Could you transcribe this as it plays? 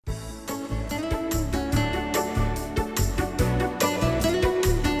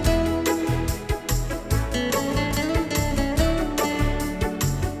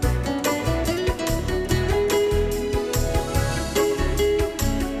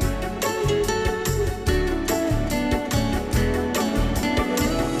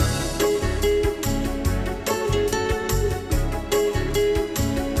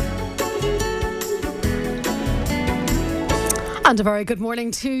And a very good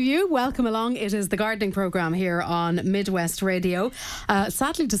morning to you. Welcome along. It is the gardening programme here on Midwest Radio.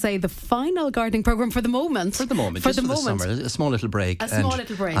 Sadly to say, the final gardening programme for the moment. For the moment, just for the summer. A small little break.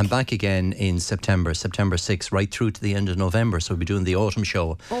 I'm back again in September 6th, right through to the end of November. So we'll be doing the autumn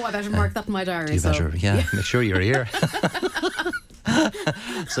show. Oh, I better mark that in my diary. You better, yeah, make sure you're here.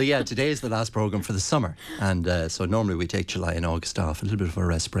 So yeah, today is the last programme for the summer, and so normally we take July and August off, a little bit of a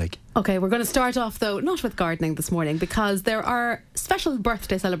rest break. Okay, we're going to start off though not with gardening this morning, because there are special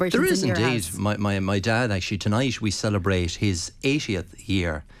birthday celebrations. There is in your indeed. house. My dad, actually, tonight we celebrate his 80th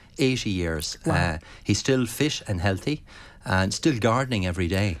year. 80 years. Wow. He's still fit and healthy and still gardening every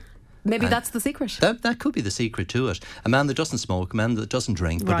day. Maybe that's the secret. That could be the secret to it. A man that doesn't smoke, a man that doesn't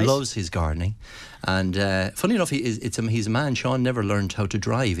drink, but loves his gardening. And funny enough, he's a man, Sean, never learned how to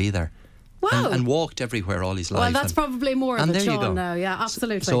drive either. Wow. And walked everywhere all his life. Well, that's probably more than there you go. Sean now. Yeah,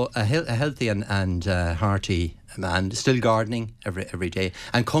 absolutely. So a healthy and hearty man, still gardening every day,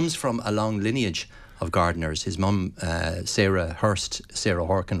 and comes from a long lineage of gardeners. His mum, Sarah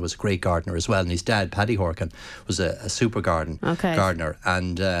Horkin, was a great gardener as well, and his dad, Paddy Horkin, was a super gardener.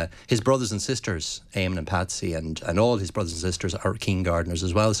 And his brothers and sisters, Eamon and Patsy, and all his brothers and sisters are keen gardeners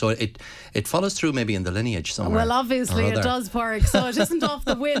as well. So it follows through maybe in the lineage somewhere. Well, obviously it does, Park. So it isn't off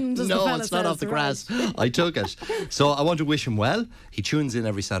the wind, as the fella No, it's not says, off the right? grass. I took it. So I want to wish him well. He tunes in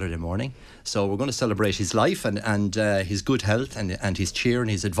every Saturday morning. So we're going to celebrate his life and his good health and his cheer and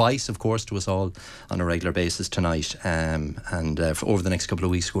his advice, of course, to us all on a regular basis tonight. For over the next couple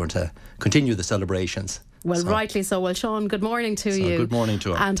of weeks, we're going to continue the celebrations. Well, rightly so. Well, Sean, good morning to you. Good morning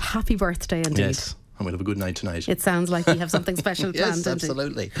to him. And happy birthday indeed. Yes. And we'll have a good night tonight. It sounds like you have something special planned. Yes,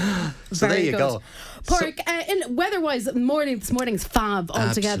 absolutely. Very So there you good. go. Park, in weather-wise, this morning's fab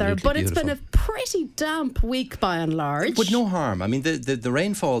altogether, Absolutely but it's been a beautiful. pretty damp week by and large. But no harm. I mean, the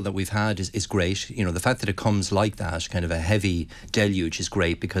rainfall that we've had is great. You know, the fact that it comes like that, kind of a heavy deluge, is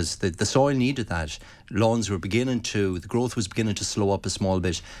great, because the soil needed that. The growth was beginning to slow up a small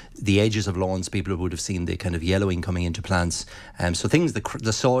bit. The edges of lawns, people would have seen the kind of yellowing coming into plants. So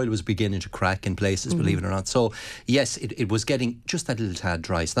the soil was beginning to crack in places, believe it or not. So yes, it was getting just that little tad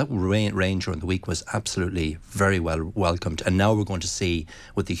dry. So that rain during the week was absolutely very well welcomed. And now we're going to see,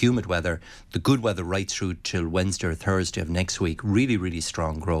 with the humid weather, the good weather right through till Wednesday or Thursday of next week, really, really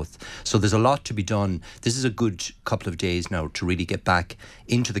strong growth. So there's a lot to be done. This is a good couple of days now to really get back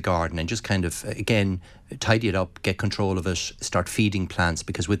into the garden and just kind of, again, tidy it up, get control of it, start feeding plants,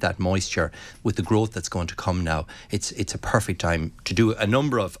 because with that moisture, with the growth that's going to come now, it's a perfect time to do a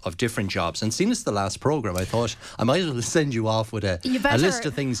number of different jobs. And seeing it's the last programme, I thought I might as well send you off with a list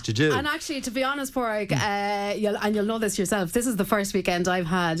of things to do. And actually, to be honest, Parag, you'll know this yourself, this is the first weekend I've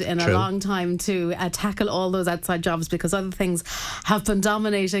had in a long time to tackle all those outside jobs, because other things have been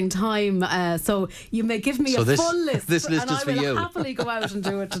dominating time. So you may give me full list. This list and is for I will you. happily go out and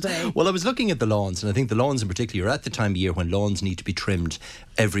do it today. Well, I was looking at the lawns, and I think the lawns in particular are at the time of year when lawns need to be trimmed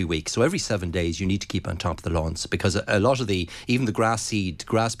every week. So every 7 days you need to keep on top of the lawns, because a lot of even the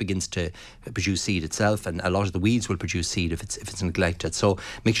grass begins to produce seed itself, and a lot of the weeds will produce seed if it's neglected. So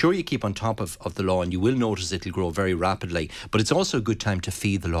make sure you keep on top of the lawn. You will notice it'll grow very rapidly, but it's also a good time to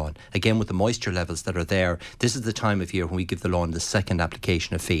feed the lawn. Again, with the moisture levels that are there, this is the time of year when we give the lawn the second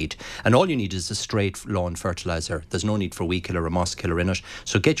application of feed. And all you need is a straight lawn fertiliser. There's no need for weed killer or moss killer in it.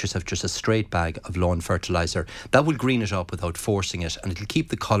 So get yourself just a straight bag of lawn fertiliser. That will green it up without forcing it, and it'll keep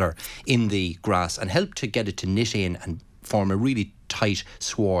the colour in the grass and help to get it to knit in and form a really tight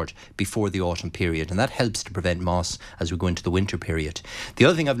sward before the autumn period, and that helps to prevent moss as we go into the winter period. The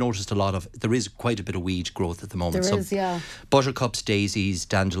other thing I've noticed a lot of, there is quite a bit of weed growth at the moment. There is, yeah. Buttercups, daisies,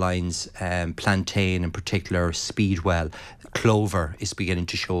 dandelions, plantain in particular, speedwell, clover is beginning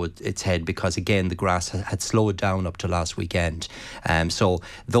to show its head, because again the grass had slowed down up to last weekend. So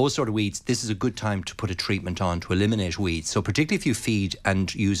those sort of weeds, this is a good time to put a treatment on to eliminate weeds. So particularly if you feed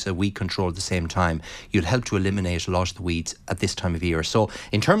and use a weed control at the same time, you'll help to eliminate a lot of the weeds at this time of year. So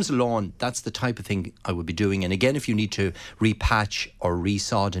in terms of lawn, that's the type of thing I would be doing. And again, if you need to repatch or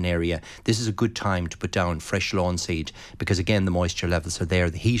resod an area, this is a good time to put down fresh lawn seed, because again the moisture levels are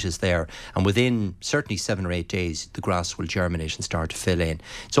there, the heat is there, and within certainly 7 or 8 days the grass will germinate and start to fill in.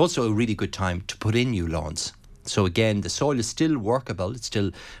 It's also a really good time to put in new lawns. So again, the soil is still workable, it's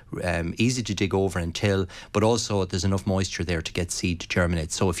still easy to dig over and till, but also there's enough moisture there to get seed to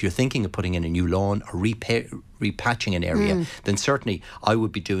germinate. So if you're thinking of putting in a new lawn or repatching an area, then certainly I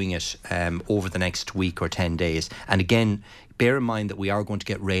would be doing it over the next week or 10 days. And again, bear in mind that we are going to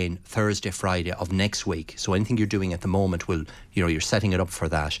get rain Thursday, Friday of next week. So anything you're doing at the moment will, you're setting it up for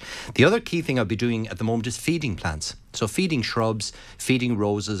that. The other key thing I'll be doing at the moment is feeding plants. So feeding shrubs, feeding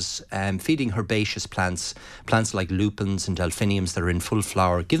roses, feeding herbaceous plants like lupins and delphiniums that are in full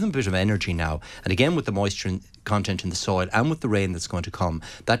flower. Give them a bit of energy now. And again, with the moisture content in the soil and with the rain that's going to come,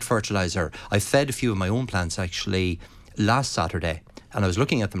 that fertiliser, I fed a few of my own plants actually last Saturday. And I was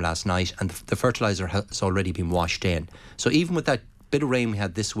looking at them last night, and the fertiliser has already been washed in. So even with that bit of rain we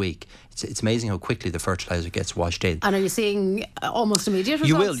had this week, it's amazing how quickly the fertiliser gets washed in. And are you seeing almost immediate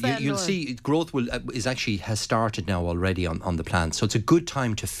results? You'll see growth has started now already on the plants. So it's a good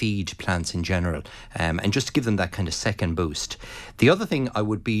time to feed plants in general, and just to give them that kind of second boost. The other thing I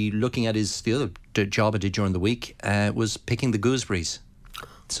would be looking at is the other job I did during the week was picking the gooseberries.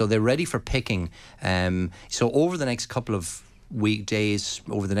 So they're ready for picking. So over the next couple of weekdays,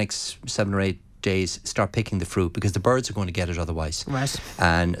 over the next 7 or 8 days, start picking the fruit, because the birds are going to get it otherwise. Right.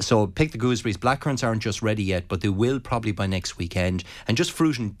 And so pick the gooseberries. Blackcurrants aren't just ready yet, but they will probably by next weekend. And just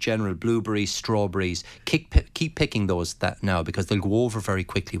fruit in general, blueberries, strawberries, keep picking those now, because they'll go over very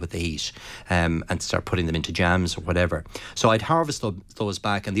quickly with the heat, and start putting them into jams or whatever. So I'd harvest those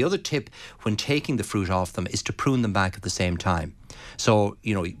back. And the other tip when taking the fruit off them is to prune them back at the same time. So,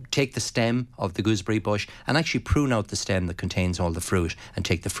 take the stem of the gooseberry bush and actually prune out the stem that contains all the fruit and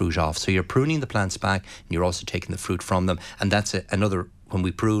take the fruit off. So you're pruning the plants back and you're also taking the fruit from them. And that's another, when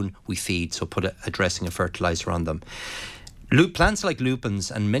we prune, we feed. So put a dressing of fertiliser on them. Plants like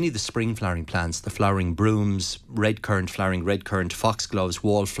lupins and many of the spring flowering plants, the flowering brooms, flowering red currant, foxgloves,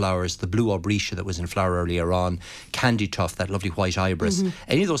 wallflowers, the blue aubrietia that was in flower earlier on, candytuft, that lovely white iris,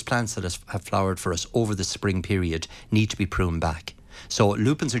 any of those plants that have flowered for us over the spring period need to be pruned back. So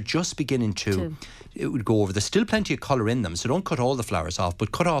lupins are just beginning it would go over. There's still plenty of colour in them, so don't cut all the flowers off,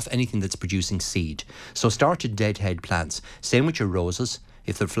 but cut off anything that's producing seed. So start to deadhead plants. Same with your roses.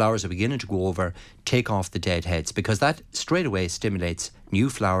 If the flowers are beginning to go over, take off the dead heads, because that straight away stimulates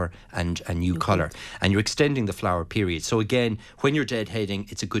new flower and new colour. And you're extending the flower period. So again, when you're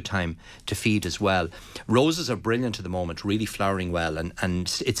deadheading, it's a good time to feed as well. Roses are brilliant at the moment, really flowering well,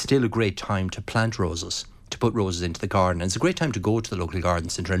 and it's still a great time to plant roses, to put roses into the garden. And it's a great time to go to the local garden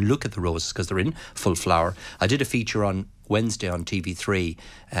centre and look at the roses, because they're in full flower. I did a feature on Wednesday on TV3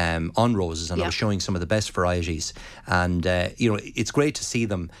 on roses, and I was showing some of the best varieties. And it's great to see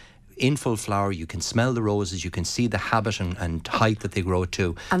them in full flower. You can smell the roses, you can see the habit and height that they grow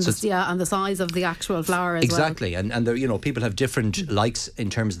to, and and the size of the actual flower as exactly. well. And people have different likes in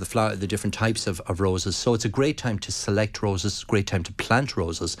terms of the flower, the different types of roses. So it's a great time to select roses, a great time to plant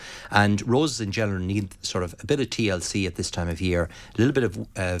roses. And roses in general need sort of a bit of TLC at this time of year, a little bit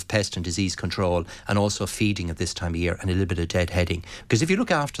of pest and disease control, and also feeding at this time of year, and a little bit of deadheading. Because if you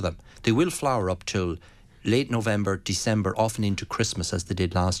look after them, they will flower up till late November, December, often into Christmas, as they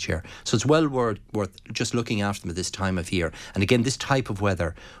did last year. So it's well worth just looking after them at this time of year. And again, this type of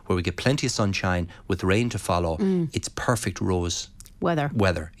weather, where we get plenty of sunshine with rain to follow, it's perfect rose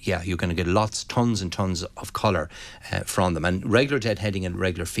weather. Yeah, you're going to get tons and tons of colour from them. And regular deadheading and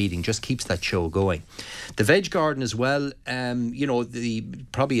regular feeding just keeps that show going. The veg garden as well,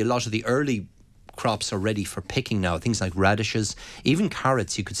 probably a lot of the early crops are ready for picking now. Things like radishes, even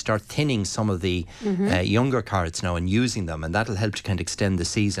carrots. You could start thinning some of the younger carrots now and using them, and that'll help to kind of extend the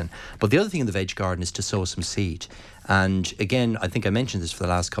season. But the other thing in the veg garden is to sow some seed. And again, I think I mentioned this for the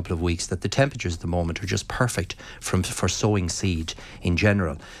last couple of weeks, that the temperatures at the moment are just perfect for sowing seed in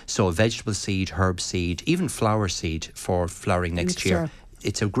general. So vegetable seed, herb seed, even flower seed for flowering next year.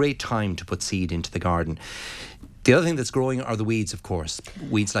 It's a great time to put seed into the garden. The other thing that's growing are the weeds, of course.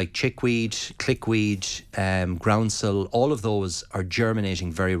 Weeds like chickweed, clickweed, groundsel, all of those are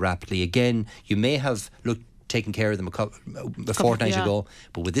germinating very rapidly. Again, you may have taken care of them a fortnight ago,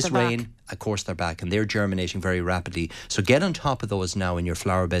 but with this rain, of course they're back, and they're germinating very rapidly. So get on top of those now in your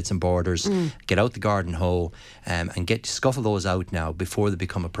flower beds and borders. Get out the garden hoe and scuffle those out now before they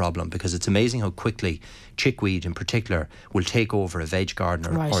become a problem, because it's amazing how quickly chickweed in particular will take over a veg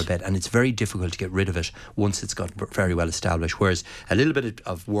garden or a bed, and it's very difficult to get rid of it once it's got very well established. Whereas a little bit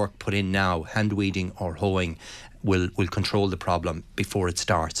of work put in now, hand weeding or hoeing, will control the problem before it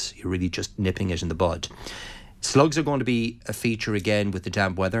starts. You're really just nipping it in the bud. Slugs are going to be a feature again with the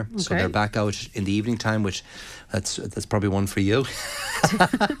damp weather. Okay. So they're back out in the evening time, which that's probably one for you.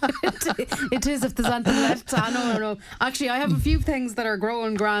 It is, if there's anything left. No. Actually, I have a few things that are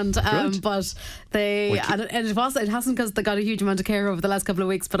growing grand, but it hasn't, because they got a huge amount of care over the last couple of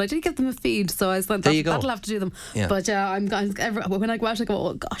weeks. But I did give them a feed, so I thought that'll have to do them. Yeah. But when I go out, I go,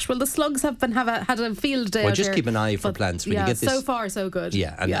 oh gosh, well, the slugs have had a field day. Well, just keep an eye for plants. When you get this, so far so good.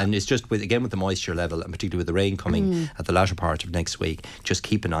 Yeah, and it's just with the moisture level, and particularly with the rain rain coming at the latter part of next week. Just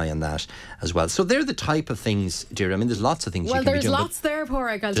keep an eye on that as well. So they're the type of things, dear. I mean, there's lots of things you can be doing. Well, there's lots there,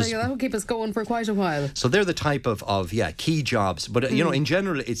 Pádraig. I'll tell you, that will keep us going for quite a while. So they're the type of key jobs. But, you know, in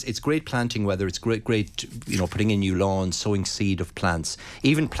general, it's great planting weather. It's great, you know, putting in new lawns, sowing seed of plants,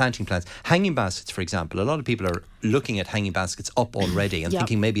 even planting plants. Hanging baskets, for example. A lot of people are looking at hanging baskets up already and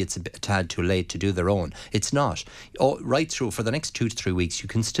thinking maybe it's a tad too late to do their own. It's not. Right through for the next 2 to 3 weeks, you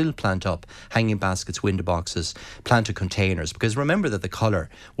can still plant up hanging baskets, window boxes, planted containers, because remember that the colour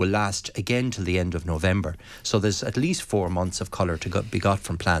will last again till the end of November. So there's at least 4 months of colour to be got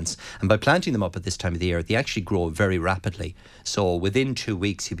from plants. And by planting them up at this time of the year, they actually grow very rapidly. So within 2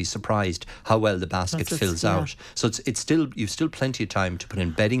 weeks, you'll be surprised how well the basket fills out. So you've still plenty of time to put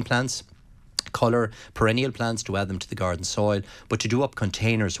in bedding plants, colour, perennial plants to add them to the garden soil, but to do up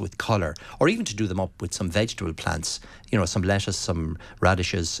containers with colour, or even to do them up with some vegetable plants, you know, some lettuce, some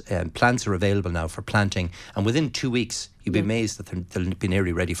radishes. Plants are available now for planting, and within 2 weeks you'd be amazed that they'll be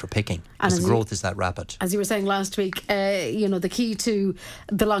nearly ready for picking, because the growth is that rapid. As you were saying last week, you know, the key to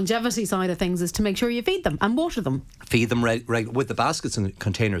the longevity side of things is to make sure you feed them and water them. Feed them with the baskets and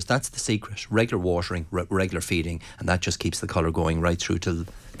containers. That's the secret. Regular watering, regular feeding, and that just keeps the colour going right through till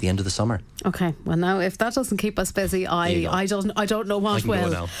the end of the summer. Okay, well now if that doesn't keep us busy, I don't know what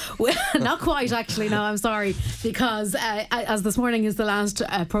will. Well, not quite actually. No, I'm sorry, because as this morning is the last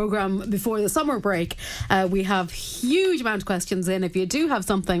programme before the summer break, we have huge amount of questions in. If you do have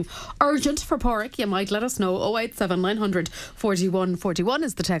something urgent for Pádraig, you might let us know. 087 900 41 41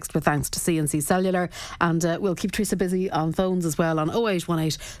 is the text, with thanks to CNC Cellular, and we'll keep Teresa busy on phones as well on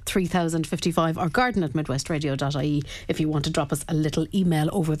 0818 3055 or garden@midwestradio.ie if you want to drop us a little email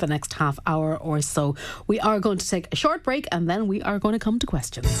over the next half hour or so. We are going to take a short break and then we are going to come to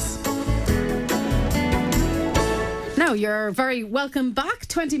questions. Now, you're very welcome back.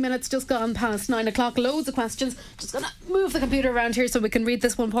 20 minutes just gone past 9 o'clock. Loads of questions. Just going to move the computer around here so we can read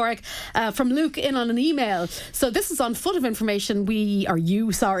this one, Pádraig, from Luke in on an email. So this is on foot of information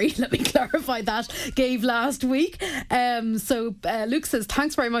let me clarify that, gave last week. Luke says,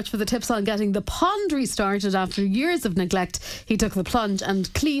 thanks very much for the tips on getting the pond restarted after years of neglect. He took the plunge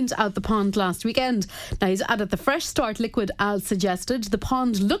and cleaned out the pond last weekend. Now, he's added the Fresh Start liquid as suggested. The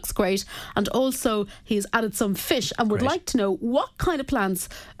pond looks great, and also he's added some fish and would like to know what kind of plants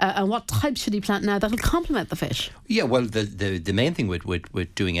and what types should he plant now that will complement the fish. Yeah, well, the main thing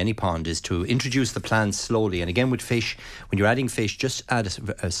with doing any pond is to introduce the plants slowly. And again, with fish, when you're adding fish, just add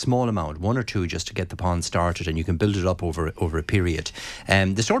a small amount, 1 or 2, just to get the pond started, and you can build it up over a period.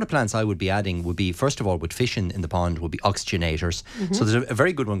 The sort of plants I would be adding would be, first of all, with fish in the pond, would be oxygenators. So there's a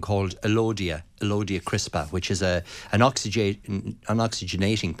very good one called Elodia crispa, which is an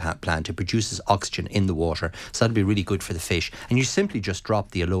oxygenating plant. It produces oxygen in the water, so that'd be really good for the fish. And you simply just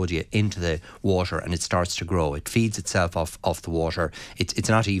drop the Elodia into the water and it starts to grow. It feeds itself off the water. It's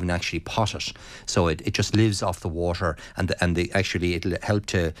not even actually potted, so it just lives off the water, and it'll help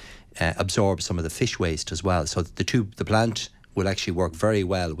to absorb some of the fish waste as well. So the plant will actually work very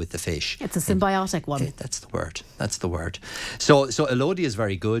well with the fish. It's a symbiotic one. That's the word. So Elodia is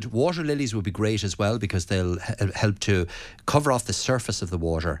very good. Water lilies would be great as well, because they'll help to cover off the surface of the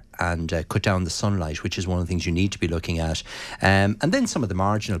water and cut down the sunlight, which is one of the things you need to be looking at. And then some of the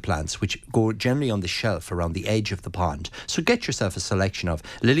marginal plants, which go generally on the shelf around the edge of the pond. So get yourself a selection of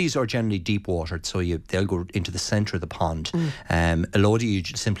lilies. Are generally deep watered, so they'll go into the centre of the pond. Elodia, you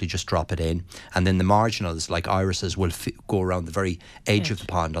simply just drop it in, and then the marginals like irises will go around the very edge of the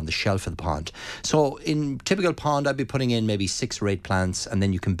pond, on the shelf of the pond. So in typical pond, I'd be putting in maybe 6 or 8 plants, and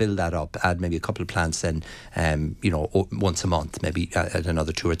then you can build that up. Add maybe a couple of plants then, once a month, maybe add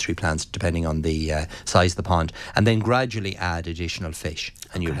another 2 or 3 plants depending on the size of the pond, and then gradually add additional fish,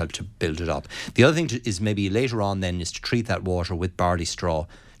 and you'll help to build it up. The other thing is maybe later on then is to treat that water with barley straw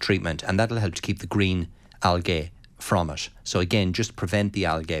treatment, and that'll help to keep the green algae from it. So again, just prevent the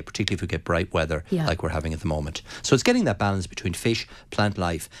algae, particularly if we get bright weather like we're having at the moment. So it's getting that balance between fish, plant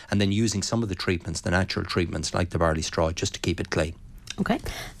life, and then using some of the treatments, the natural treatments like the barley straw, just to keep it clean. Okay,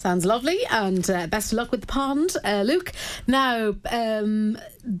 sounds lovely, and best of luck with the pond, Luke. Now,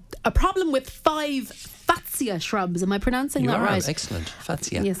 a problem with 5 Fatsia shrubs. Am I pronouncing that right? Excellent.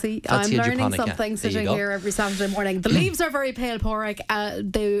 Fatsia. You see, Fatsia I'm learning japonica. something sitting here every Saturday morning. The leaves are very pale, Pádraig.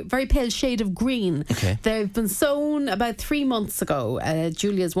 They're very pale shade of green. Okay. They've been sown about 3 months ago.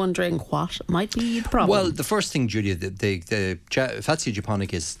 Julia's wondering what might be the problem. Well, the first thing, Julia, the Fatsia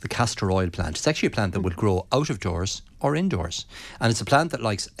japonica is the castor oil plant. It's actually a plant that will grow out of doors or indoors, and it's a plant that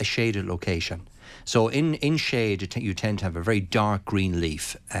likes a shaded location. So in shade, you tend to have a very dark green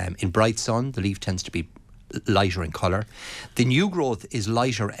leaf. In bright sun, the leaf tends to be lighter in colour. The new growth is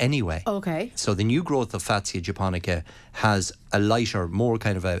lighter anyway. Okay. So the new growth of Fatsia japonica has a lighter, more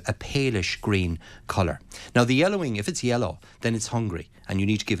kind of a palish green colour. Now the yellowing, if it's yellow, then it's hungry and you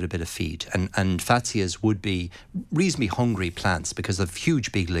need to give it a bit of feed. And Fatsias would be reasonably hungry plants because of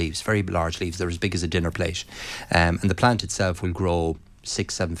huge big leaves, very large leaves. They're as big as a dinner plate. And the plant itself will grow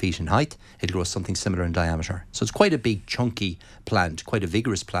 6-7 feet in height. It'll grow something similar in diameter. So it's quite a big, chunky plant, quite a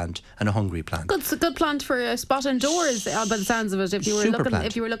vigorous plant, and a hungry plant. It's a good plant for a spot indoors, by the sounds of it. If you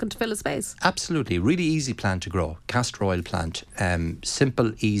were looking to fill a space, absolutely, really easy plant to grow. Castor oil plant,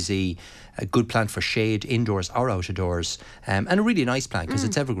 simple, easy. A good plant for shade indoors or out of doors, and a really nice plant because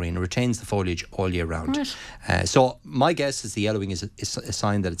it's evergreen and retains the foliage all year round. Right. So my guess is the yellowing is a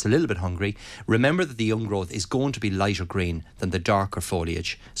sign that it's a little bit hungry. Remember that the young growth is going to be lighter green than the darker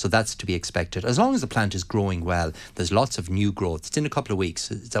foliage, so that's to be expected. As long as the plant is growing well, there's lots of new growth. It's in a couple of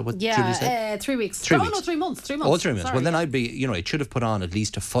weeks. Is that what Julie said? 3 weeks. 3 weeks. No, 3 months. 3 months. Oh, 3 months. Sorry. Well, then I'd be, it should have put on at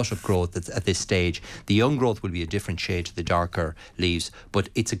least a foot of growth at this stage. The young growth will be a different shade to the darker leaves, but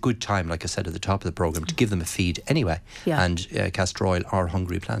it's a good time, like I said at the top of the programme, to give them a feed anyway. Yeah. And castor oil are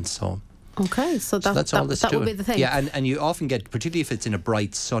hungry plants, so... Okay, so that's all that would be the thing. Yeah, and you often get, particularly if it's in a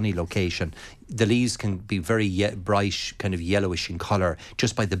bright, sunny location, the leaves can be very bright, kind of yellowish in colour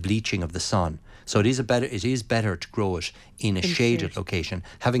just by the bleaching of the sun. So it is better to grow it in a shaded location.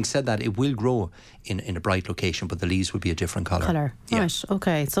 Having said that, it will grow in a bright location, but the leaves will be a different colour. Yeah. Right,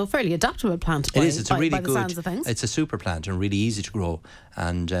 okay. So fairly adaptable plant. It's a really good, the sounds of things. It's a super plant and really easy to grow,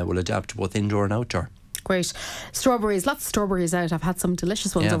 and will adapt to both indoor and outdoor. Great. Strawberries, lots of strawberries out. I've had some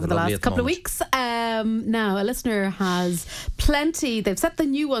delicious ones over the last couple of weeks. Now, a listener has plenty. They've set the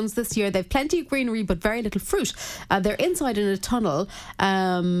new ones this year. They've plenty of greenery, but very little fruit. They're inside in a tunnel,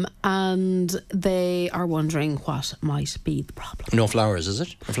 and they are wondering what might be the problem. No flowers, is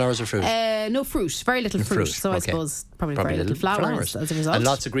it? Or flowers or fruit? No fruit. Very little fruit. So okay. I suppose probably very little flowers as a result. And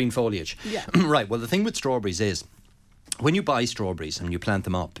lots of green foliage. Yeah. Right. Well, the thing with strawberries is, when you buy strawberries and you plant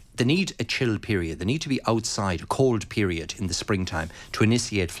them up, they need a chill period. They need to be outside, a cold period in the springtime to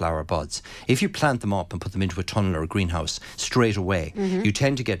initiate flower buds. If you plant them up and put them into a tunnel or a greenhouse straight away, you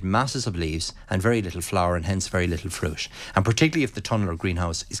tend to get masses of leaves and very little flower and hence very little fruit. And particularly if the tunnel or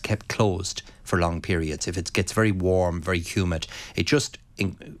greenhouse is kept closed for long periods, if it gets very warm, very humid, it just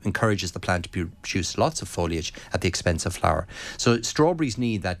encourages the plant to produce lots of foliage at the expense of flower. So strawberries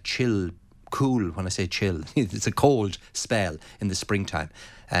need that cool, when I say chill, it's a cold spell in the springtime.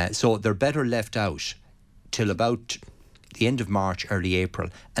 So they're better left out till about the end of March, early April,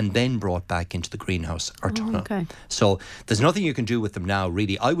 and then brought back into the greenhouse or tunnel. Okay. So there's nothing you can do with them now,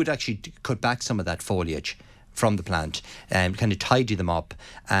 really. I would actually cut back some of that foliage from the plant and kind of tidy them up,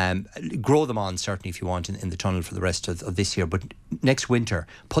 grow them on certainly if you want in the tunnel for the rest of this year, but next winter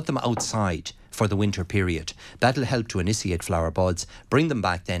put them outside for the winter period. That'll help to initiate flower buds. Bring them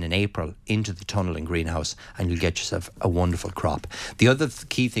back then in April into the tunnel and greenhouse and you'll get yourself a wonderful crop. The other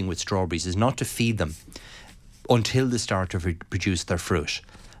key thing with strawberries is not to feed them until they start to produce their fruit.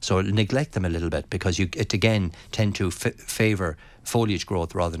 So neglect them a little bit because it again tend to favour foliage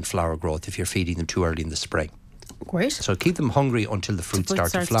growth rather than flower growth if you're feeding them too early in the spring. Great. So keep them hungry until the fruit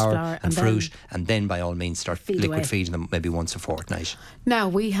starts to flower and fruit, and then by all means start liquid feeding them maybe once a fortnight. Now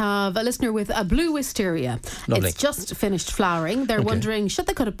we have a listener with a blue wisteria. Lovely. It's just finished flowering. They're wondering, should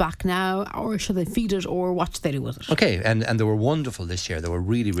they cut it back now or should they feed it or what should they do with it? Okay, and they were wonderful this year. They were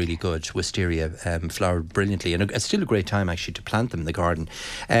really, really good. Wisteria flowered brilliantly, and it's still a great time actually to plant them in the garden.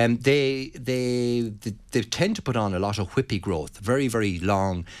 They tend to put on a lot of whippy growth, very, very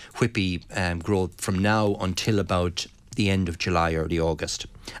long whippy growth from now until about the end of July, early August.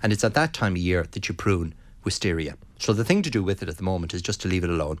 And it's at that time of year that you prune wisteria. So the thing to do with it at the moment is just to leave it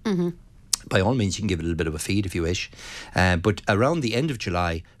alone. By all means, you can give it a little bit of a feed if you wish. But around the end of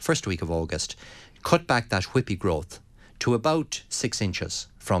July, first week of August, cut back that whippy growth to about 6 inches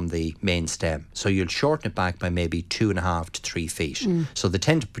from the main stem. So you'll shorten it back by maybe 2.5 to 3 feet. So they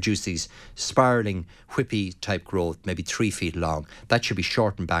tend to produce these spiralling, whippy type growth, maybe 3 feet long. That should be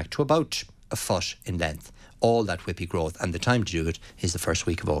shortened back to about a foot in length. All that whippy growth, and the time to do it is the first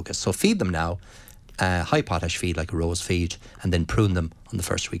week of August. So feed them now, high potash feed like a rose feed, and then prune them on the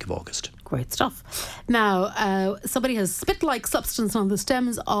first week of August. Great stuff. Now, somebody has spit-like substance on the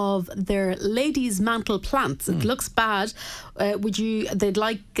stems of their lady's mantle plants. It looks bad. They'd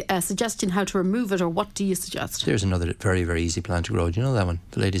like a suggestion how to remove it, or what do you suggest? There's another very, very easy plant to grow. Do you know that one?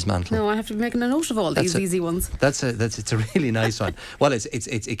 The lady's mantle. No, I have to be making a note of all these easy ones. It's a really nice one. Well,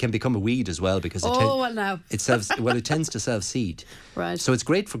 it can become a weed as well because it tends to self-seed. Right. So it's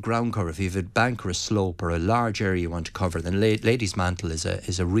great for ground cover. If you have a bank or a slope or a large area you want to cover, then lady's mantle is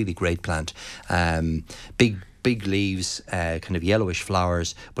a really great plant. plant. Big leaves, kind of yellowish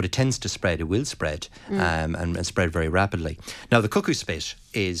flowers, but it tends to spread. It will spread and spread very rapidly. Now, the cuckoo spit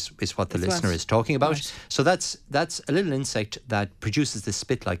is what the listener is talking about. Right. So that's a little insect that produces this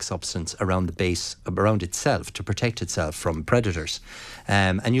spit-like substance around the base, around itself, to protect itself from predators.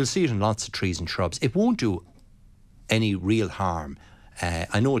 And you'll see it in lots of trees and shrubs. It won't do any real harm.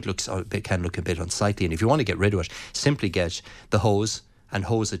 I know it can look a bit unsightly, and if you want to get rid of it, simply get the hose and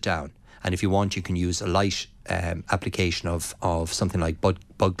hose it down. And if you want, you can use a light application of something like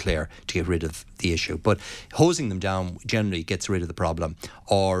bug clear to get rid of the issue. But hosing them down generally gets rid of the problem.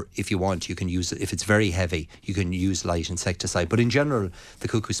 Or if you want, you can use it. If it's very heavy, you can use light insecticide. But in general, the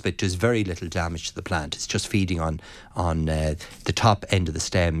cuckoo spit does very little damage to the plant. It's just feeding on the top end of the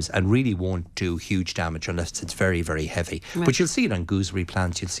stems and really won't do huge damage unless it's very, very heavy. Right. But you'll see it on gooseberry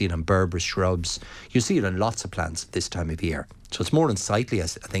plants. You'll see it on berberis shrubs. You'll see it on lots of plants this time of year. So it's more unsightly, I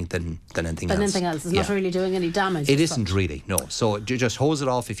think, than anything else. Anything else. It's not really doing any damage. It isn't really, no. So you just hose it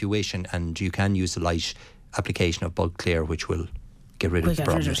off if you wish, and you can use a light application of bug clear, which will get rid of the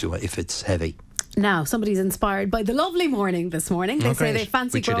problem if it's heavy. Now, somebody's inspired by the lovely morning this morning. They say they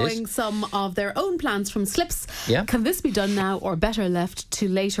fancy Which growing some of their own plants from slips. Yeah. Can this be done now or better left to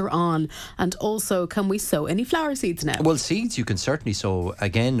later on? And also, can we sow any flower seeds now? Well, seeds you can certainly sow.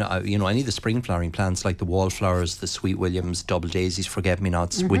 Again, any of the spring flowering plants like the wallflowers, the sweet williams, double daisies,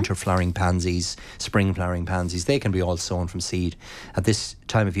 forget-me-nots, winter flowering pansies, spring flowering pansies, they can be all sown from seed at this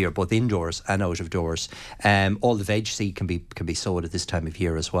time of year, both indoors and out of doors. All the veg seed can be sowed at this time of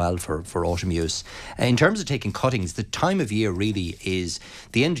year as well for autumn use. In terms of taking cuttings, the time of year really is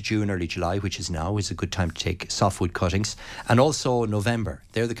the end of June, early July, which is now, is a good time to take softwood cuttings, and also November.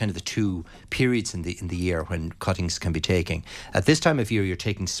 They're the kind of the two periods in the year when cuttings can be taken. At this time of year, you're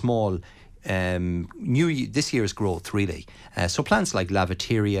taking small this year's growth really. So plants like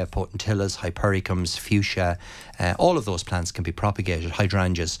Lavateria, Potentillas, Hypericums, Fuchsia, all of those plants can be propagated,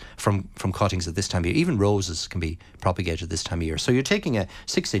 hydrangeas, from cuttings at this time of year. Even roses can be propagated this time of year. So you're taking a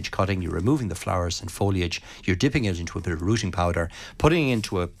 6-inch cutting, you're removing the flowers and foliage, you're dipping it into a bit of rooting powder, putting it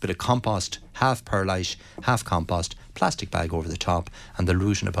into a bit of compost, half perlite, half compost, plastic bag over the top, and they'll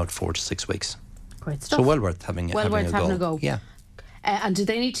root in about 4 to 6 weeks. Great stuff. So well worth having a go. Yeah. And do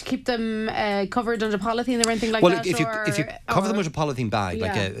they need to keep them covered under polythene or anything like that? Well, if you cover them with a polythene bag,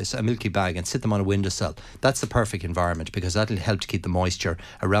 like a milky bag, and sit them on a windowsill, that's the perfect environment, because that'll help to keep the moisture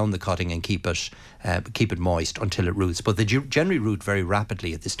around the cutting and keep it moist until it roots. But they generally root very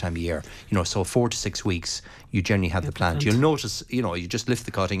rapidly at this time of year. So 4 to 6 weeks, you generally have the plant. You'll notice, you just lift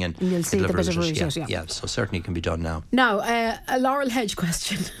the cutting and you'll see the bit of root. Yeah, so certainly it can be done now. Now, a laurel hedge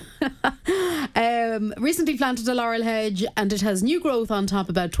question. Recently planted a laurel hedge and it has new growth on top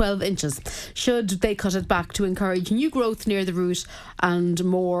about 12 inches. Should they cut it back to encourage new growth near the root and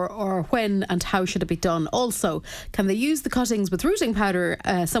more, or when and how should it be done? Also, can they use the cuttings with rooting powder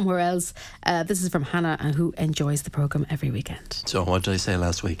somewhere else? This is from Hannah, who enjoys the programme every weekend. So what did I say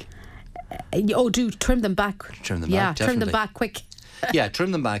last week? Do trim them back. Trim them back, definitely. Trim them back quick. Yeah,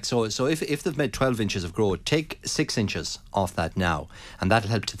 trim them back. So if they've made 12 inches of growth, take 6 inches off that now, and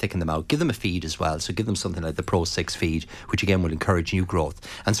that'll help to thicken them out. Give them a feed as well. So give them something like the Pro 6 feed, which again will encourage new growth.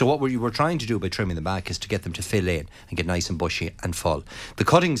 And so what we're trying to do by trimming them back is to get them to fill in and get nice and bushy and full. The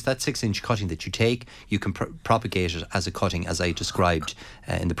cuttings, that 6-inch cutting that you take, you can propagate it as a cutting, as I described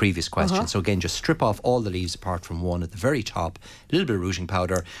in the previous question. So again, just strip off all the leaves apart from one at the very top, a little bit of rooting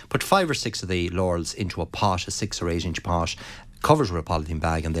powder, put 5 or 6 of the laurels into a pot, a 6 or 8 inch pot, covered with a polythene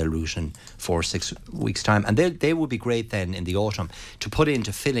bag, and they'll root in 4 or 6 weeks' time. And they would be great then in the autumn to put in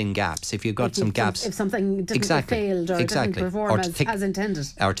to fill in gaps. If you've got some gaps. If something didn't failed or didn't perform as intended.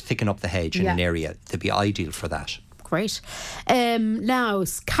 Or to thicken up the hedge in an area, they'd be ideal for that. Great. Now,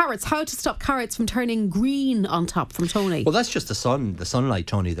 carrots. How to stop carrots from turning green on top, from Tony? Well, that's just the sunlight,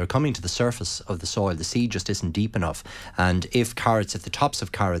 Tony. They're coming to the surface of the soil. The seed just isn't deep enough. And if the tops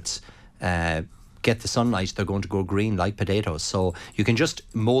of carrots get the sunlight, they're going to go green like potatoes. So you can just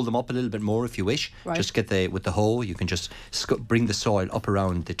mould them up a little bit more if you wish. Right. Just with the hoe, you can just bring the soil up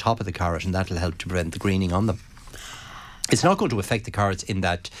around the top of the carrot, and that'll help to prevent the greening on them. It's not going to affect the carrots in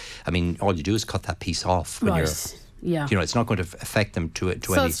that, all you do is cut that piece off when you're... it's not going to affect them to any...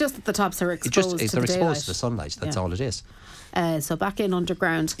 So it's just that the tops are exposed to the they're exposed daylight. to the sunlight. That's all it is. So back in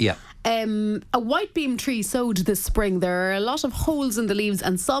underground. Yeah. A white beam tree sowed this spring. There are a lot of holes in the leaves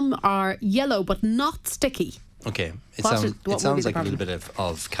and some are yellow but not sticky. Okay, it sounds like a little bit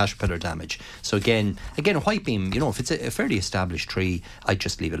of caterpillar damage. So again, white beam, if it's a fairly established tree, I'd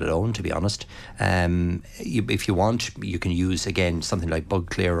just leave it alone, to be honest. If you want, you can use, again, something like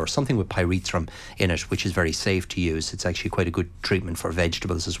bug clear or something with pyrethrum in it, which is very safe to use. It's actually quite a good treatment for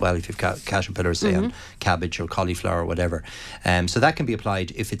vegetables as well, if you've got caterpillars, say, on cabbage or cauliflower or whatever. So that can be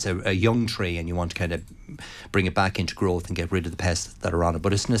applied if it's a young tree and you want to kind of bring it back into growth and get rid of the pests that are on it.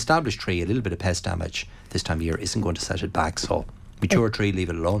 But it's an established tree, a little bit of pest damage this time of year isn't going to set it back. So mature tree, leave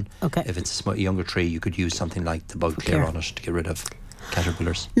it alone. Okay. If it's a younger tree, you could use something like the bug clear on it to get rid of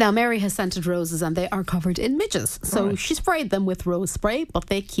caterpillars. Now, Mary has scented roses and they are covered in midges. So she sprayed them with rose spray, but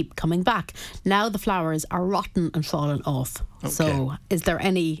they keep coming back. Now the flowers are rotten and fallen off. Okay. So is there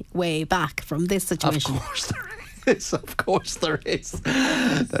any way back from this situation? Of course there is. Of course there is.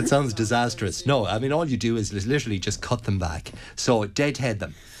 That sounds disastrous. No, I mean, all you do is literally just cut them back. So deadhead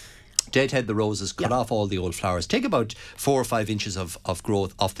them. Deadhead the roses, cut off all the old flowers. Take about 4 or 5 inches of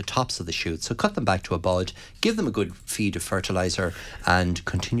growth off the tops of the shoots. So cut them back to a bud, give them a good feed of fertiliser, and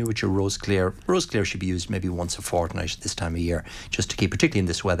continue with your rose clear. Rose clear should be used maybe once a fortnight this time of year, just to keep, particularly in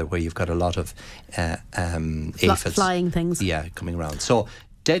this weather where you've got a lot of aphids. Flying things. Yeah, coming around. So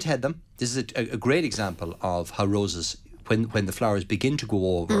deadhead them. This is a great example of how roses, when the flowers begin to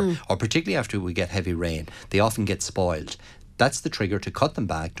go over, or particularly after we get heavy rain, they often get spoiled. That's the trigger to cut them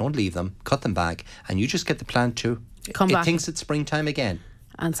back. Don't leave them. Cut them back, and you just get the plant to come back. It thinks it's springtime again.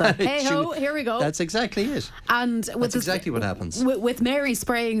 And so, hey ho, here we go. That's exactly it. And that's exactly what happens. With Mary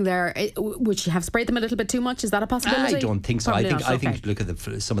spraying there, would she have sprayed them a little bit too much? Is that a possibility? I don't think so. Probably I think look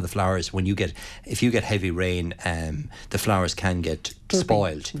at some of the flowers. If you get heavy rain, the flowers can get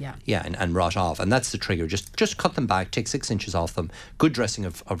spoiled. Yeah, and rot off, and that's the trigger. Just cut them back. Take 6 inches off them. Good dressing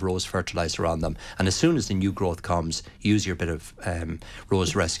of rose fertilizer on them, and as soon as the new growth comes, use your bit of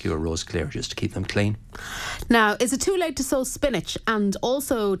Rose Rescue or Rose Clear just to keep them clean. Now, is it too late to sow spinach? And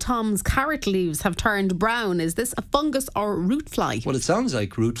also, Tom's carrot leaves have turned brown. Is this a fungus or root fly? Well, it sounds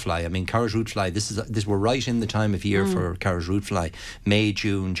like root fly. I mean, carrot root fly. We're right in the time of year for carrot root fly. May,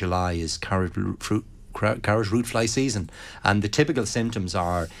 June, July is carrot root fly season, and the typical symptoms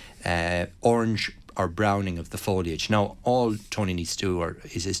are orange or browning of the foliage. Now, all Tony needs to do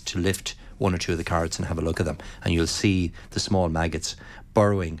is to lift 1 or 2 of the carrots and have a look at them, and you'll see the small maggots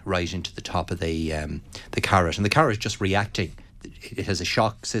burrowing right into the top of the carrot, and the carrot is just reacting. It has a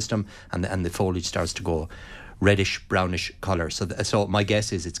shock system, and the foliage starts to go reddish brownish colour. So my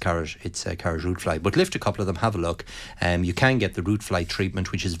guess is it's carrot root fly. But lift a couple of them, have a look. You can get the root fly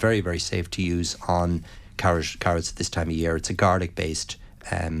treatment, which is very, very safe to use on carrots at this time of year. It's a garlic based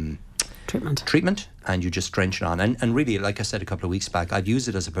treatment, and you just drench it on, and really, like I said a couple of weeks back, I'd use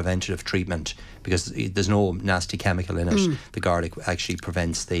it as a preventative treatment because there's no nasty chemical in it. The garlic actually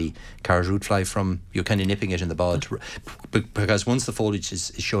prevents the carrot root fly from you kind of nipping it in the bud, because once the foliage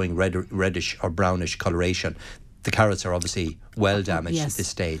is showing reddish or brownish coloration, the carrots are obviously well damaged at this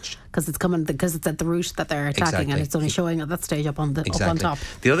stage. Because it's at the root that they're attacking, and it's only showing at that stage up on top.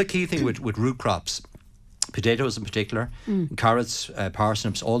 The other key thing with root crops, potatoes in particular, carrots,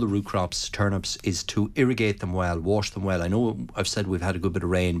 parsnips, all the root crops, turnips, is to irrigate them well, wash them well. I know I've said we've had a good bit of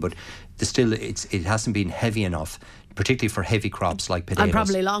rain, but it hasn't been heavy enough, particularly for heavy crops like potatoes. And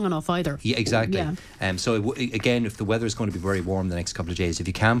probably long enough either. Yeah, exactly. Yeah. So again, if the weather is going to be very warm the next couple of days, if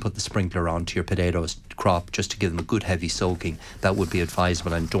you can put the sprinkler onto your potatoes crop just to give them a good heavy soaking, that would be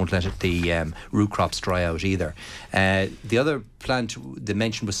advisable, and don't let the root crops dry out either. The other plant they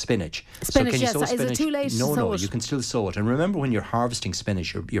mentioned was spinach. Spinach, so can you sow spinach? Is it too late to sow it? No, you can still sow it. And remember, when you're harvesting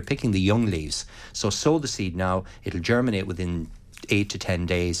spinach, you're picking the young leaves. So sow the seed now. It'll germinate within 8 to 10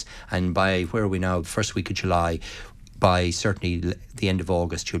 days, and by where are we now, first week of July, by certainly the end of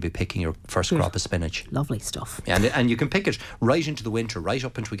August, you'll be picking your first crop of spinach. Lovely stuff. And you can pick it right into the winter, right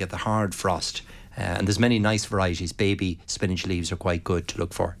up until we get the hard frost. And there's many nice varieties. Baby spinach leaves are quite good to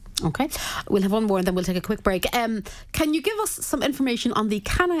look for. Okay, we'll have one more and then we'll take a quick break. Can you give us some information on the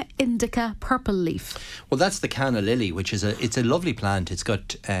Canna indica purple leaf? Well, that's the Canna lily, which is it's a lovely plant. It's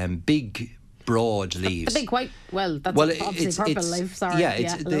got big, broad leaves. I think obviously purple leaf. Sorry.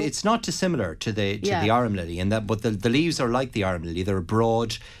 It's not dissimilar to the arum lily in that, but the leaves are like the arum lily. They're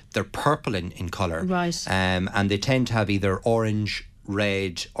broad, they're purple in colour, right? And they tend to have either orange,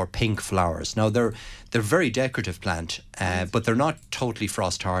 red or pink flowers. Now they're very decorative plant, but they're not totally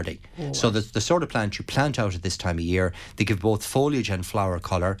frost hardy. So the sort of plant you plant out at this time of year, they give both foliage and flower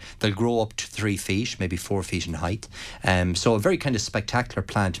colour. They'll grow up to 3 feet, maybe 4 feet in height. So a very kind of spectacular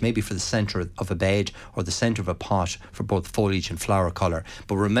plant, maybe for the centre of a bed or the centre of a pot for both foliage and flower colour.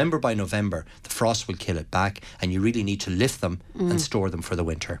 But remember, by November the frost will kill it back, and you really need to lift them and store them for the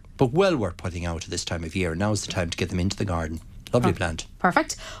winter. But well worth putting out at this time of year. Now's the time to get them into the garden. Lovely plant.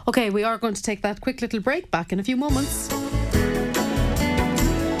 Perfect. Okay, we are going to take that quick little break. Back in a few moments.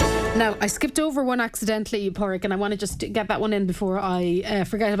 Now, I skipped over one accidentally, Pádraig, and I want to just get that one in before I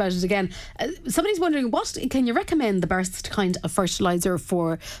forget about it again. Somebody's wondering, what can you recommend the best kind of fertiliser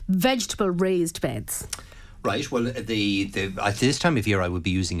for vegetable raised beds? Right, well, at this time of year I would be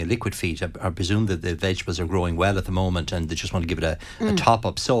using a liquid feed. I presume that the vegetables are growing well at the moment and they just want to give it a top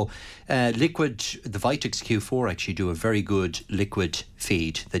up. So liquid, the Vitex Q4 actually do a very good liquid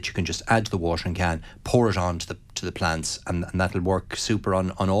feed that you can just add to the watering can, pour it on to the plants, and that'll work super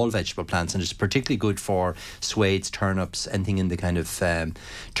on all vegetable plants, and it's particularly good for swades, turnips, anything in the kind of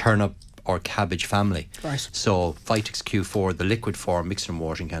turnip or cabbage family. Right. So Vitex Q4, the liquid form, mix it in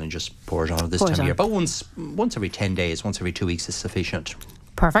water can and just pour it on at this time of year. But once every 10 days, once every 2 weeks is sufficient.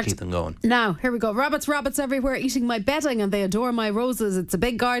 Perfect. Keep them going. Now, here we go. Rabbits everywhere eating my bedding, and they adore my roses. It's a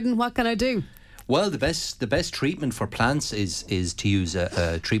big garden. What can I do? Well, the best treatment for plants is to use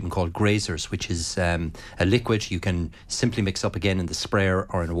a treatment called grazers, which is a liquid you can simply mix up again in the sprayer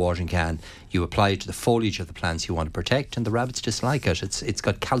or in a watering can. You apply it to the foliage of the plants you want to protect, and the rabbits dislike it. It's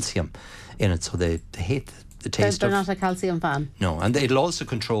got calcium in it, so they hate the taste They're not a calcium fan. No, and it'll also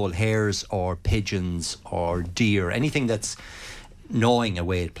control hares or pigeons or deer, anything that's gnawing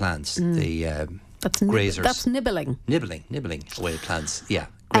away at plants. That's grazers. That's nibbling. Nibbling away at plants. Yeah.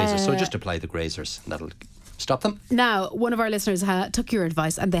 Grazers. So just apply the grazers and that'll stop them. Now, one of our listeners took your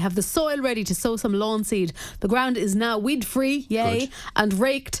advice and they have the soil ready to sow some lawn seed. The ground is now weed free, yay, and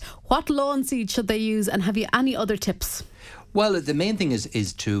raked. What lawn seed should they use, and have you any other tips? Well, the main thing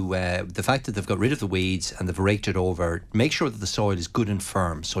is to the fact that they've got rid of the weeds and they've raked it over. Make sure that the soil is good and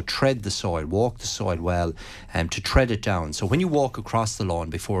firm. So tread the soil, walk the soil well, to tread it down. So when you walk across the lawn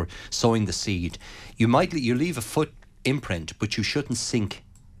before sowing the seed, you leave a foot imprint, but you shouldn't sink.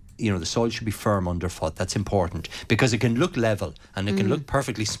 You know, the soil should be firm underfoot. That's important because it can look level and it can look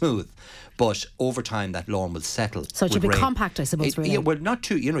perfectly smooth, but over time that lawn will settle. So it should be compact, I suppose, really. Yeah, well, not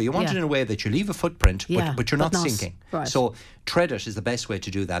too, you want it in a way that you leave a footprint, but you're not sinking. Right. So tread it is the best way to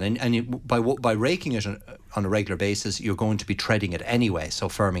do that. And by raking it on a regular basis, you're going to be treading it anyway, so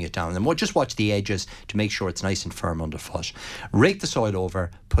firming it down. And just watch the edges to make sure it's nice and firm underfoot. Rake the soil over,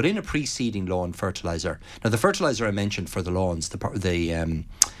 put in a pre-seeding lawn fertiliser. Now, the fertiliser I mentioned for the lawns, the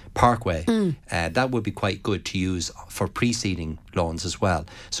Parkway, that would be quite good to use for pre-seeding lawns as well.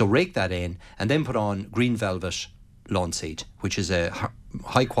 So rake that in and then put on Green Velvet lawn seed, which is a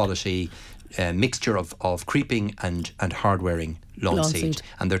high quality mixture of creeping and hard-wearing lawn seed.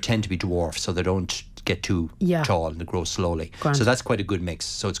 And they tend to be dwarf, so they don't get too tall and they grow slowly. Grand. So that's quite a good mix.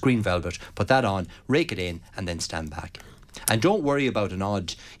 So it's Green Velvet, put that on, rake it in and then stand back. And don't worry about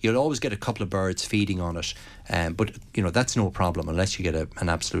you'll always get a couple of birds feeding on it, but that's no problem unless you get an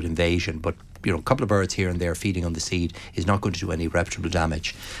absolute invasion. But a couple of birds here and there feeding on the seed is not going to do any irreparable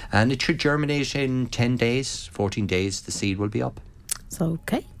damage, and it should germinate in 10 days, 14 days. The seed will be up. So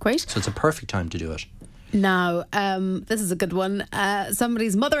okay, great. So it's a perfect time to do it. Now, this is a good one.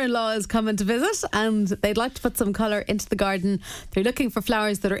 Somebody's mother-in-law is coming to visit and they'd like to put some colour into the garden. They're looking for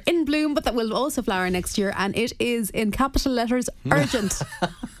flowers that are in bloom but that will also flower next year, and it is in capital letters urgent.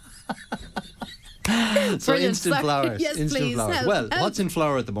 So instant flowers. Yes, instant please. flowers. Well, what's in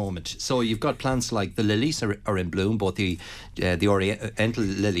flower at the moment? So you've got plants like the lilies are in bloom, both the oriental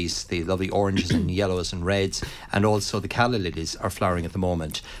lilies, the lovely oranges and yellows and reds, and also the calla lilies are flowering at the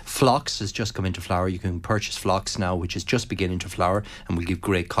moment. Phlox has just come into flower. You can purchase phlox now, which is just beginning to flower and will give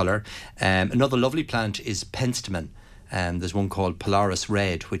great colour. Another lovely plant is penstemon. There's one called Polaris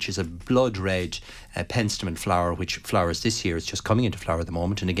Red, which is a blood red penstemon flower, which flowers this year. It's just coming into flower at the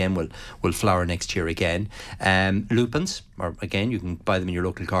moment, and again will flower next year again. Lupins, or again, you can buy them in your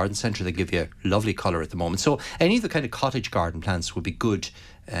local garden centre. They give you lovely colour at the moment. So any of the kind of cottage garden plants would be good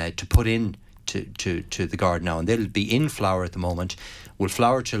to put in to the garden now, and they'll be in flower at the moment. Will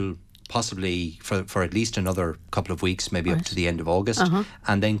flower till possibly for at least another couple of weeks, maybe up to the end of August,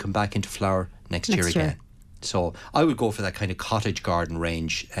 and then come back into flower next year again. So I would go for that kind of cottage garden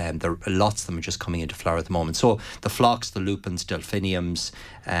range. There are lots of them are just coming into flower at the moment. So the phlox, the lupins, delphiniums,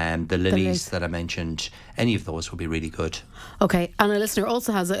 the lilies that I mentioned, any of those would be really good. Okay, and a listener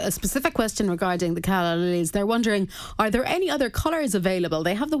also has a specific question regarding the calla lilies. They're wondering, are there any other colours available?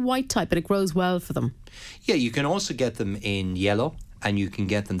 They have the white type, but it grows well for them. Yeah, you can also get them in yellow, and you can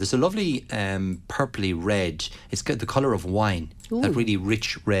get them. There's a lovely purpley red. It's got the colour of wine. Ooh. That really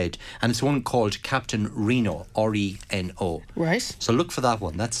rich red, and it's one called Captain Reno, Reno. Right. So look for that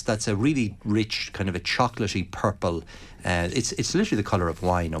one. That's a really rich kind of a chocolatey purple. It's literally the colour of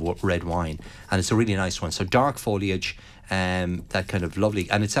wine, or red wine, and it's a really nice one. So dark foliage. That kind of lovely,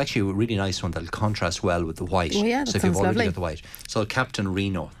 and it's actually a really nice one that'll contrast well with the white. Oh yeah, that so if you've sounds already lovely. got the white, so Captain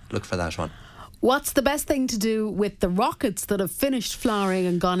Reno, look for that one. What's the best thing to do with the rockets that have finished flowering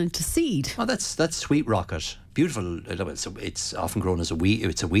and gone into seed? Oh, that's sweet rocket. Beautiful. It's often grown as a weed.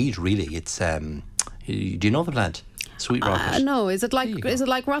 It's a weed, really. It's do you know the plant? Sweet rocket. No, is it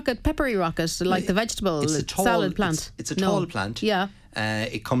like rocket, peppery rocket, like the vegetable salad plant? It's a tall plant. Yeah.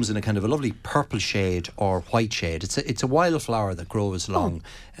 It comes in a kind of a lovely purple shade or white shade. It's a wildflower that grows along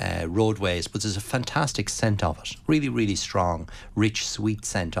roadways, but there's a fantastic scent of it. Really, really strong, rich, sweet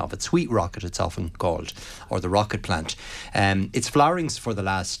scent of it. Sweet rocket, it's often called, or the rocket plant. It's flowering for the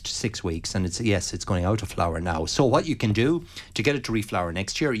last 6 weeks, and it's going out of flower now. So what you can do to get it to reflower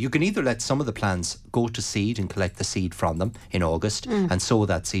next year, you can either let some of the plants go to seed and collect the seed from them in August and sow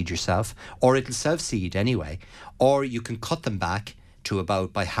that seed yourself, or it'll self-seed anyway, or you can cut them back to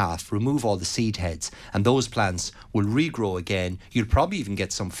about by half, remove all the seed heads, and those plants will regrow again. You'll probably even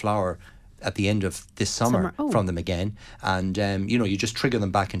get some flower at the end of this summer. From them again, and you just trigger them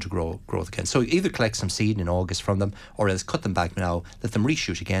back into growth again. So either collect some seed in August from them, or else cut them back now, let them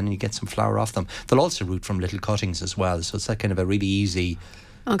reshoot again, and you get some flower off them. They'll also root from little cuttings as well, so it's that kind of a really easy.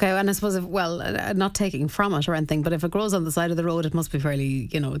 Okay, and I suppose not taking from it or anything, but if it grows on the side of the road, it must be fairly,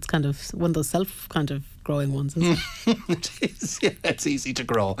 it's kind of one of those self kind of growing ones, isn't it? It is, yeah, it's easy to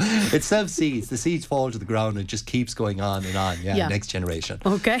grow. It self-seeds. The seeds fall to the ground and it just keeps going on and on. Yeah. Next generation.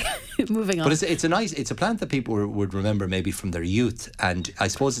 Okay, moving on. But it's a plant that people would remember maybe from their youth, and I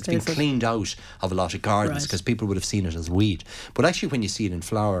suppose it's been cleaned out of a lot of gardens because people would have seen it as weed. But actually, when you see it in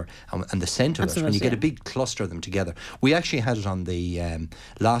flower and the scent of it, when you get a big cluster of them together, we actually had it on the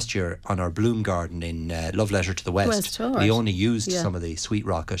last year on our bloom garden in Love Letter to the West. We only used some of the sweet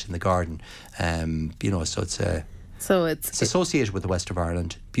rocket in the garden. So it's associated with the west of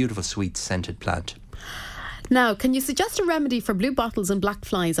Ireland. Beautiful, sweet, scented plant. Now, can you suggest a remedy for blue bottles and black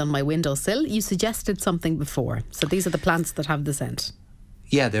flies on my windowsill? You suggested something before. So these are the plants that have the scent.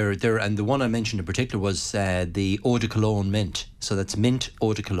 Yeah, they're and the one I mentioned in particular was the Eau de Cologne mint. So that's mint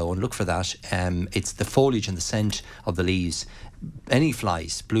Eau de Cologne. Look for that. It's the foliage and the scent of the leaves. Any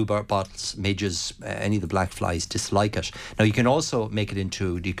flies, blue bottles, midges, any of the black flies dislike it. Now you can also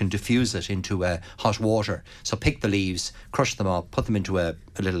you can diffuse it into hot water. So pick the leaves, crush them up, put them into a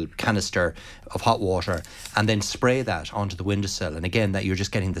little canister of hot water, and then spray that onto the windowsill. And again, that you're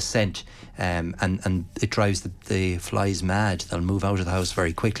just getting the scent, and it drives the flies mad. They'll move out of the house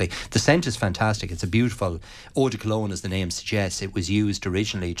very quickly. The scent is fantastic. It's a beautiful Eau de Cologne, as the name suggests. It was used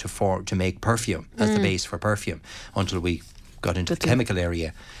originally to make perfume as the base for perfume until we got into the chemical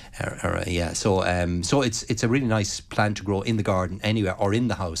area. So it's a really nice plant to grow in the garden anywhere, or in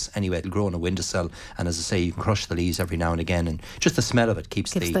the house anyway. It'll grow on a windowsill, and as I say, you can crush the leaves every now and again, and just the smell of it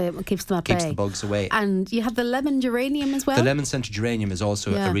keeps the bugs away. And you have the lemon geranium as well? The lemon scented geranium is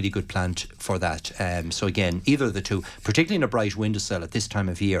also a really good plant for that. So again, either of the two, particularly in a bright windowsill at this time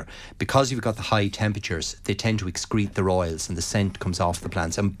of year, because you've got the high temperatures, they tend to excrete their oils, and the scent comes off the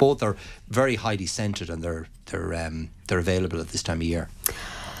plants, and both are very highly scented, and they're available at this time of year.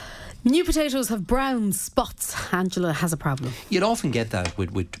 New potatoes have brown spots. Angela has a problem. You'd often get that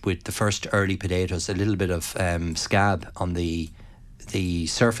with the first early potatoes, a little bit of scab on the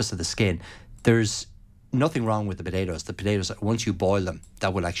surface of the skin. There's nothing wrong with the potatoes. The potatoes, once you boil them,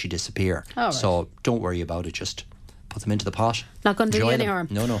 that will actually disappear. Right. So don't worry about it. Just put them into the pot. Not going to do you any harm.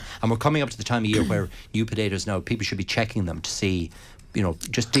 No. And we're coming up to the time of year where new potatoes now, people should be checking them to see,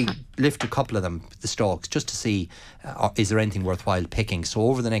 just lift a couple of them, the stalks, just to see is there anything worthwhile picking. So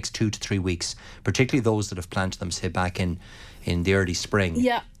over the next 2 to 3 weeks, particularly those that have planted them, say back in the early spring,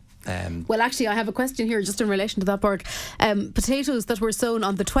 Well, actually, I have a question here just in relation to that, Burke. Potatoes that were sown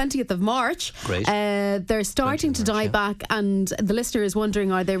on the 20th of March, great. They're starting to die back, and the listener is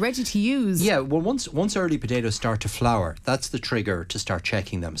wondering, are they ready to use? Yeah, well, once early potatoes start to flower, that's the trigger to start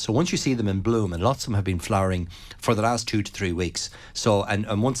checking them. So once you see them in bloom, and lots of them have been flowering for the last 2 to 3 weeks, so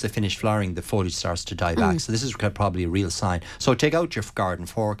and once they finish flowering, the foliage starts to die back. So this is probably a real sign. So take out your garden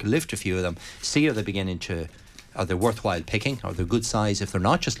fork, lift a few of them, see are they beginning to... Are they worthwhile picking? Are they good size? If they're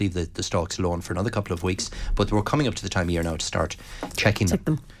not, just leave the stalks alone for another couple of weeks. But we're coming up to the time of year now to start checking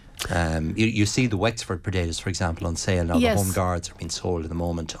them. You see the Wexford potatoes, for example, on sale now. Yes. The home guards are being sold at the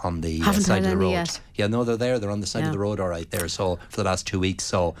moment on the Haven't side had of the any road. yet. Yeah, no, they're there. They're on the side of the road, all right there. So for the last 2 weeks,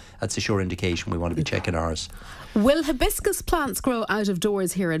 so that's a sure indication we want to be checking ours. Will hibiscus plants grow out of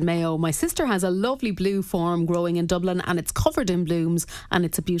doors here in Mayo? My sister has a lovely blue form growing in Dublin, and it's covered in blooms, and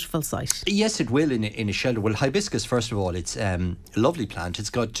it's a beautiful sight. Yes, it will in a shelter. Well, hibiscus, first of all, it's a lovely plant. It's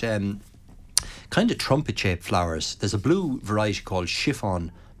got kind of trumpet-shaped flowers. There's a blue variety called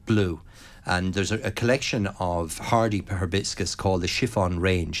chiffon blue, and there's a collection of hardy hibiscus called the chiffon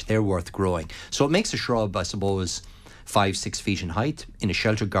range. They're worth growing. So it makes a shrub, I suppose, 5-6 feet in height. In a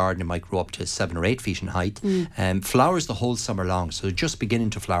shelter garden, it might grow up to 7 or 8 feet in height. Flowers the whole summer long, so they're just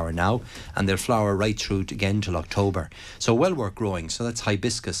beginning to flower now, and they'll flower right through again till October. So well worth growing. So that's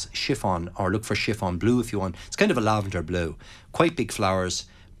hibiscus chiffon, or look for chiffon blue if you want. It's kind of a lavender blue. Quite big flowers.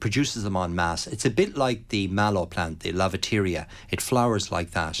 Produces them en masse. It's a bit like the mallow plant, the lavateria. It flowers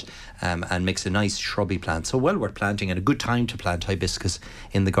like that and makes a nice shrubby plant. So well worth planting, and a good time to plant hibiscus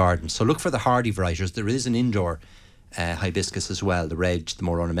in the garden. So look for the hardy varieties. There is an indoor hibiscus as well, the red, the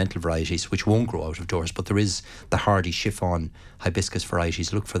more ornamental varieties, which won't grow out of doors, but there is the hardy chiffon hibiscus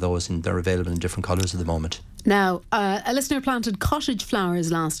varieties. Look for those, and they're available in different colours at the moment. Now, a listener planted cottage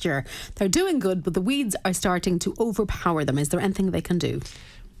flowers last year. They're doing good, but the weeds are starting to overpower them. Is there anything they can do?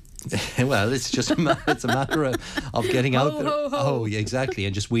 Well, it's just it's a matter of getting out there. Oh, yeah, exactly,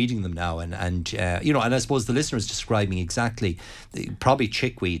 and just weeding them now, and you know, and I suppose the listener is describing exactly, probably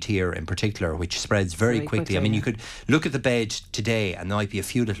chickweed here in particular, which spreads very quickly. I mean, you could look at the bed today, and there might be a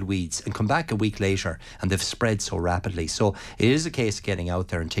few little weeds, and come back a week later, and they've spread so rapidly. So it is a case of getting out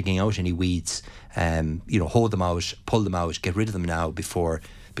there and taking out any weeds. You know, hold them out, pull them out, get rid of them now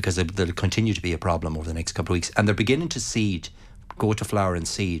because they'll continue to be a problem over the next couple of weeks, and they're beginning to seed. Go to flower and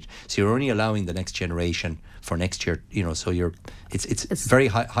seed, so you're only allowing the next generation for next year. You know, so it's very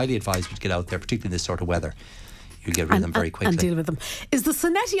highly advisable to get out there, particularly in this sort of weather. You get rid of them very quickly and deal with them. Is the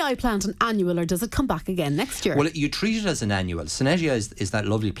Sonnetii plant an annual, or does it come back again next year? Well, you treat it as an annual. Sonnetii is that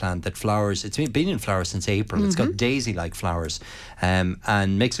lovely plant that flowers. It's been in flower since April. It's got daisy-like flowers,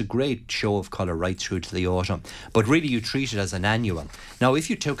 and makes a great show of colour right through to the autumn. But really, you treat it as an annual. Now, if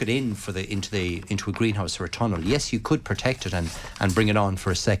you took it into a greenhouse or a tunnel, yes, you could protect it and bring it on for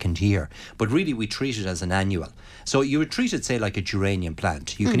a second year. But really, we treat it as an annual. So you would treat it, say, like a geranium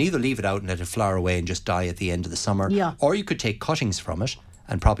plant. You can either leave it out and let it flower away and just die at the end of the summer, or you could take cuttings from it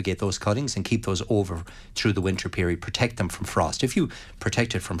and propagate those cuttings and keep those over through the winter period, protect them from frost. If you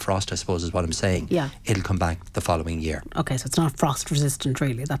protect it from frost, I suppose is what I'm saying, it'll come back the following year. Okay, so it's not frost resistant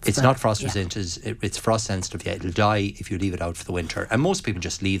really. It's not frost resistant, it's frost sensitive. Yeah, it'll die if you leave it out for the winter, and most people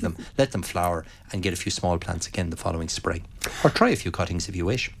just leave them, let them flower, and get a few small plants again the following spring, or try a few cuttings if you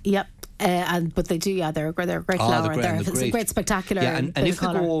wish. Yep. But they do, they're a great flower. It's a great spectacular. Yeah, and if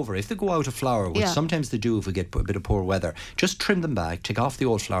they go out of flower, which sometimes they do if we get a bit of poor weather, just trim them back, take off the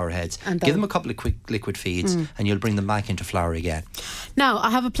old flower heads, and give them a couple of quick liquid feeds, and you'll bring them back into flower again. Now, I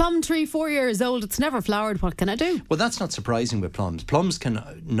have a plum tree, 4 years old. It's never flowered. What can I do? Well, that's not surprising with plums. Plums can,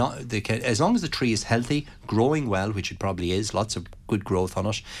 as long as the tree is healthy, growing well, which it probably is, lots of good growth on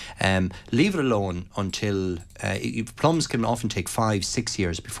it. Leave it alone until plums can often take 5-6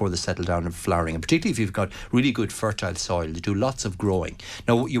 years before they settle down and flowering, and particularly if you've got really good fertile soil, they do lots of growing.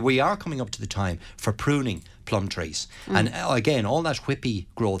 Now we are coming up to the time for pruning plum trees, and again, all that whippy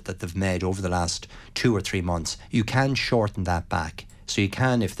growth that they've made over the last 2 or 3 months, you can shorten that back. So you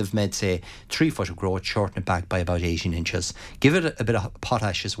can, if they've made, say, 3 foot of growth, shorten it back by about 18 inches. Give it a bit of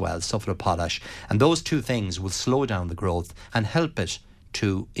potash as well, sulphate of potash. And those two things will slow down the growth and help it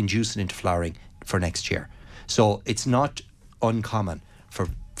to induce it into flowering for next year. So it's not uncommon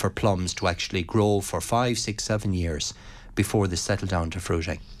for plums to actually grow for 5, 6, 7 years before they settle down to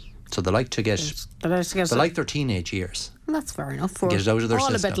fruiting. So they like to get, they like their teenage years. That's fair enough. Get it out of their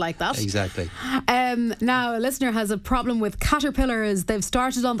system. All a bit like that. Exactly. Now, a listener has a problem with caterpillars. They've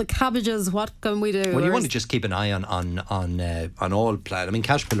started on the cabbages. What can we do? Well, you want to just keep an eye on all plants. I mean,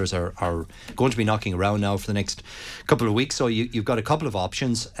 caterpillars are going to be knocking around now for the next couple of weeks. So you've got a couple of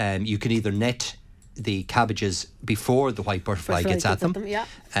options. You can either net the cabbages before the white butterfly gets at them. Yeah.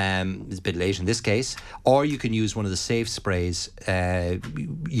 It's a bit late in this case. Or you can use one of the safe sprays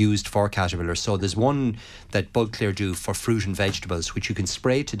used for caterpillars. So there's one that Bug Clear do for fruit and vegetables, which you can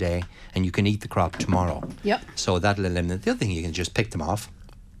spray today and you can eat the crop tomorrow. Yep. So that'll eliminate. The other thing, you can just pick them off.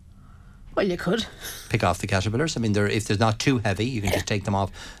 Well, you could pick off the caterpillars. I mean, if they're not too heavy, you can just take them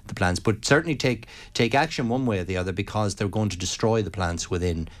off the plants. But certainly take action one way or the other, because they're going to destroy the plants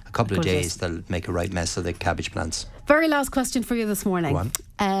within a couple of days. They'll make a right mess of the cabbage plants. Very last question for you this morning. Go on.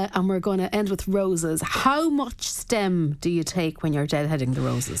 And we're going to end with roses. How much stem do you take when you're deadheading the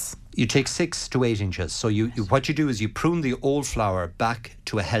roses? You take 6 to 8 inches. So what you do is you prune the old flower back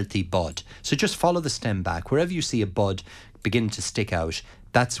to a healthy bud. So just follow the stem back. Wherever you see a bud begin to stick out,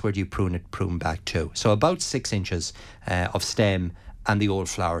 that's where you prune back to. So about 6 inches of stem and the old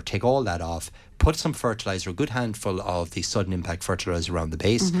flower. Take all that off. Put some fertiliser, a good handful of the sudden impact fertiliser around the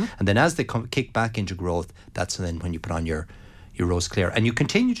base. And then as they kick back into growth, that's then when you put on your Rose Clear. And you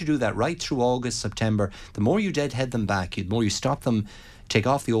continue to do that right through August, September. The more you deadhead them back, the more you stop them, take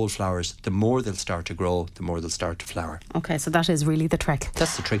off the old flowers, the more they'll start to grow, the more they'll start to flower. Okay, so that is really the trick.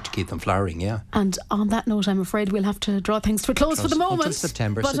 That's the trick to keep them flowering, yeah. And on that note, I'm afraid we'll have to draw things to a close for the moment. Until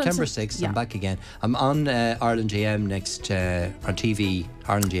September 6th, I'm back again. I'm on Ireland AM next, on TV,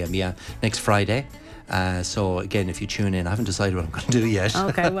 Ireland AM, next Friday. So again, if you tune in, I haven't decided what I'm going to do yet.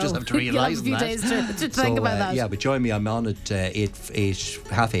 Okay, well, just have to realise you'll have a few days to think about that. Yeah, but join me. I'm on at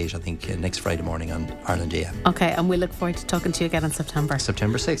 8:30, I think, next Friday morning on Ireland AM. Okay, and we look forward to talking to you again in September.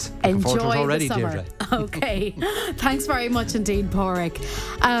 September 6th. Enjoy already, the summer. Deirdre. Okay, thanks very much indeed, Pádraig.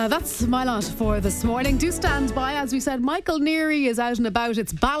 That's my lot for this morning. Do stand by. As we said, Michael Neary is out and about.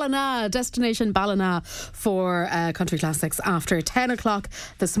 It's Ballina, destination Ballina for Country Classics after 10 o'clock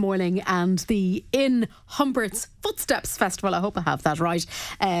this morning, and the In Humbert's Footsteps Festival. I hope I have that right.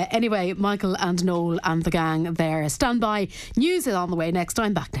 Anyway, Michael and Noel and the gang there. Stand by. News is on the way next.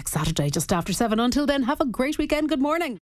 I'm back next Saturday just after 7. Until then, have a great weekend. Good morning.